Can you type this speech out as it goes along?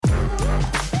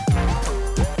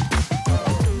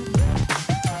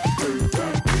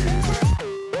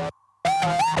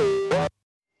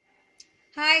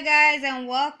guys, and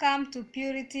welcome to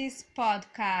Purity's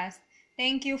podcast.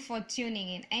 Thank you for tuning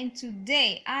in. And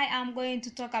today I am going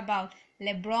to talk about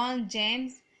LeBron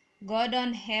James,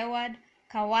 Gordon Hayward,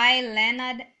 Kawhi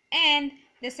Leonard, and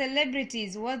the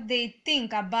celebrities, what they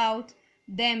think about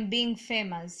them being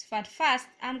famous. But first,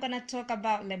 I'm going to talk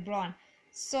about LeBron.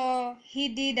 So he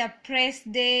did a press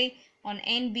day on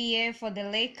NBA for the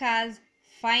Lakers.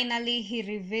 Finally, he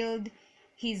revealed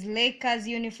his Lakers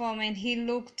uniform and he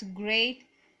looked great.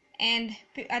 And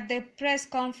at the press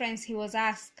conference, he was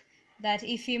asked that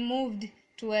if he moved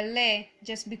to LA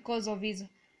just because of his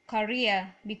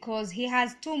career, because he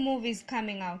has 2 movies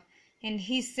coming out, and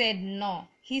he said no.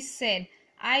 He said,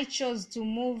 I chose to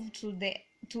move to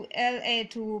LA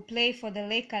to play for the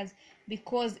Lakers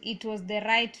because it was the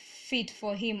right fit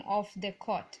for him off the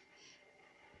court.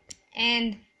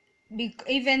 And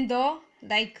even though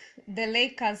like the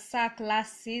Lakers suck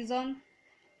last season,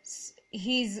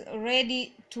 he's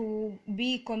ready to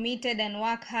be committed and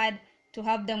work hard to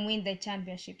help them win the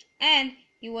championship. And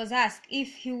he was asked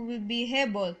if he will be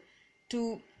able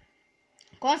to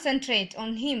concentrate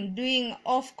on him doing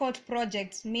off-court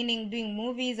projects, meaning doing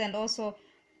movies and also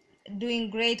doing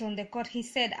great on the court. He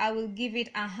said, I will give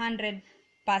it 100%.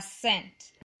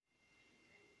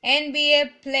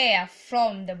 NBA player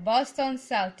from the Boston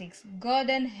Celtics,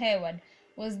 Gordon Hayward,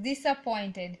 was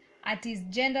disappointed at his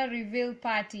gender reveal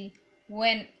party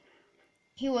when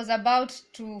he was about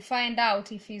to find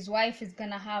out if his wife is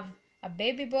gonna have a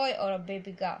baby boy or a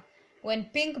baby girl. When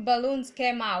pink balloons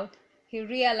came out, he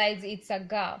realized it's a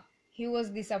girl. He was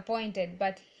disappointed,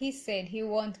 but he said he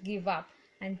won't give up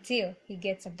until he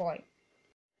gets a boy.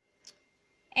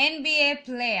 NBA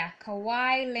player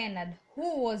Kawhi Leonard,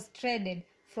 who was traded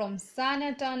from San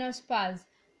Antonio Spurs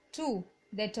to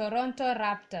the Toronto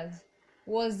Raptors,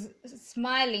 was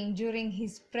smiling during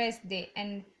his press day,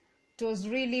 and it was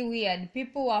really weird.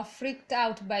 People were freaked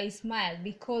out by his smile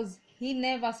because he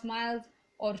never smiles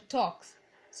or talks,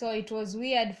 so it was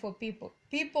weird for people.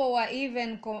 People were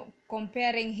even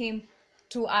comparing him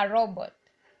to a robot.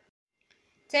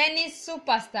 Tennis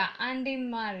superstar Andy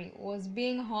Murray was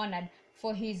being honored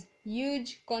for his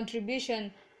huge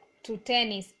contribution to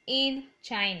tennis in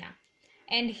China,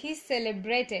 and he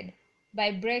celebrated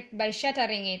by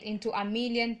shattering it into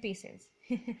 1,000,000 pieces.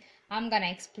 I'm gonna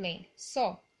explain.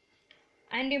 So,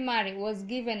 Andy Murray was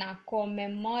given a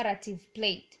commemorative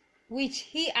plate, which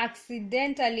he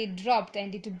accidentally dropped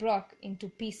and it broke into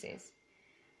pieces.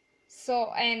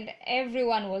 So, and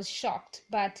everyone was shocked,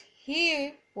 but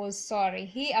he was sorry.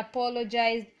 He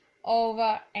apologized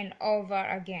over and over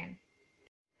again.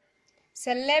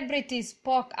 Celebrities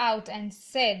spoke out and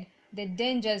said the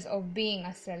dangers of being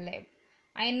a celeb.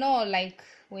 I know, like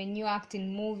when you act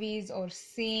in movies or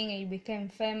sing and you become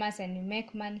famous and you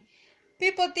make money,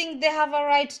 people think they have a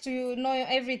right to know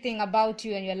everything about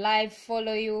you and your life,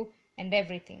 follow you and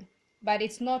everything. But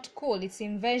it's not cool. It's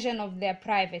invasion of their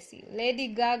privacy. Lady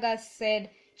Gaga said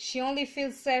she only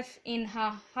feels safe in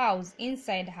her house,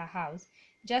 inside her house.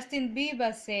 Justin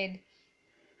Bieber said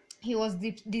he was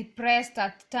depressed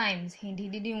at times. He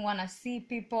didn't want to see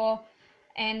people,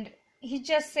 and he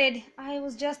just said, I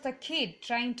was just a kid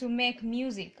trying to make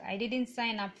music. I didn't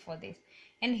sign up for this.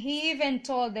 And he even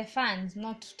told the fans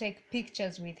not to take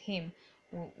pictures with him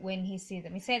when he sees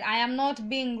them. He said, I am not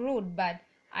being rude, but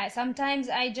sometimes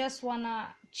I just want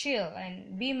to chill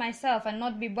and be myself and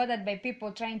not be bothered by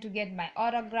people trying to get my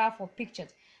autograph or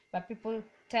pictures. But people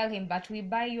tell him, but we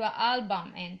buy your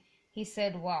album. And he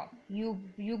said, wow, you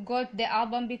got the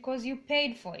album because you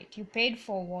paid for it. You paid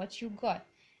for what you got.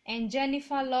 And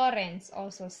Jennifer Lawrence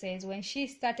also says when she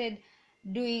started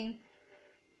doing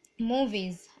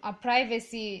movies, her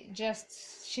privacy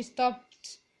she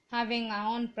stopped having her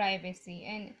own privacy,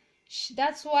 and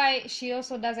that's why she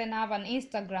also doesn't have an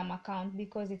Instagram account,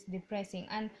 because it's depressing.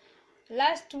 And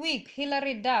last week,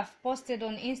 Hilary Duff posted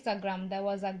on Instagram there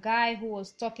was a guy who was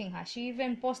stalking her. She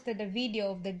even posted a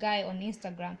video of the guy on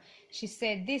Instagram. She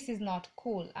said, this is not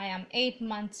cool. I am 8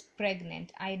 months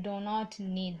pregnant. I do not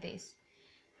need this.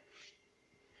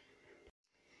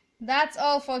 That's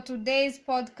all for today's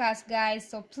podcast, guys.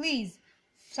 So please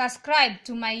subscribe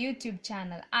to my YouTube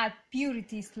channel at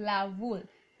Purityslavul,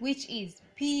 which is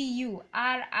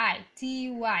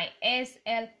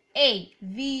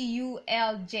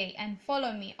PURITYSLAVULJ, and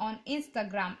follow me on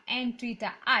Instagram and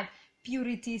Twitter at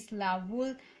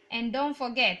Purityslavul. And don't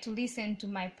forget to listen to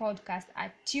my podcast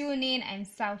at TuneIn and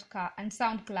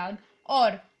SoundCloud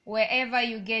or wherever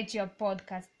you get your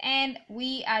podcast. And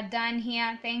we are done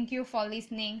here. Thank you for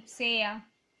listening. See ya.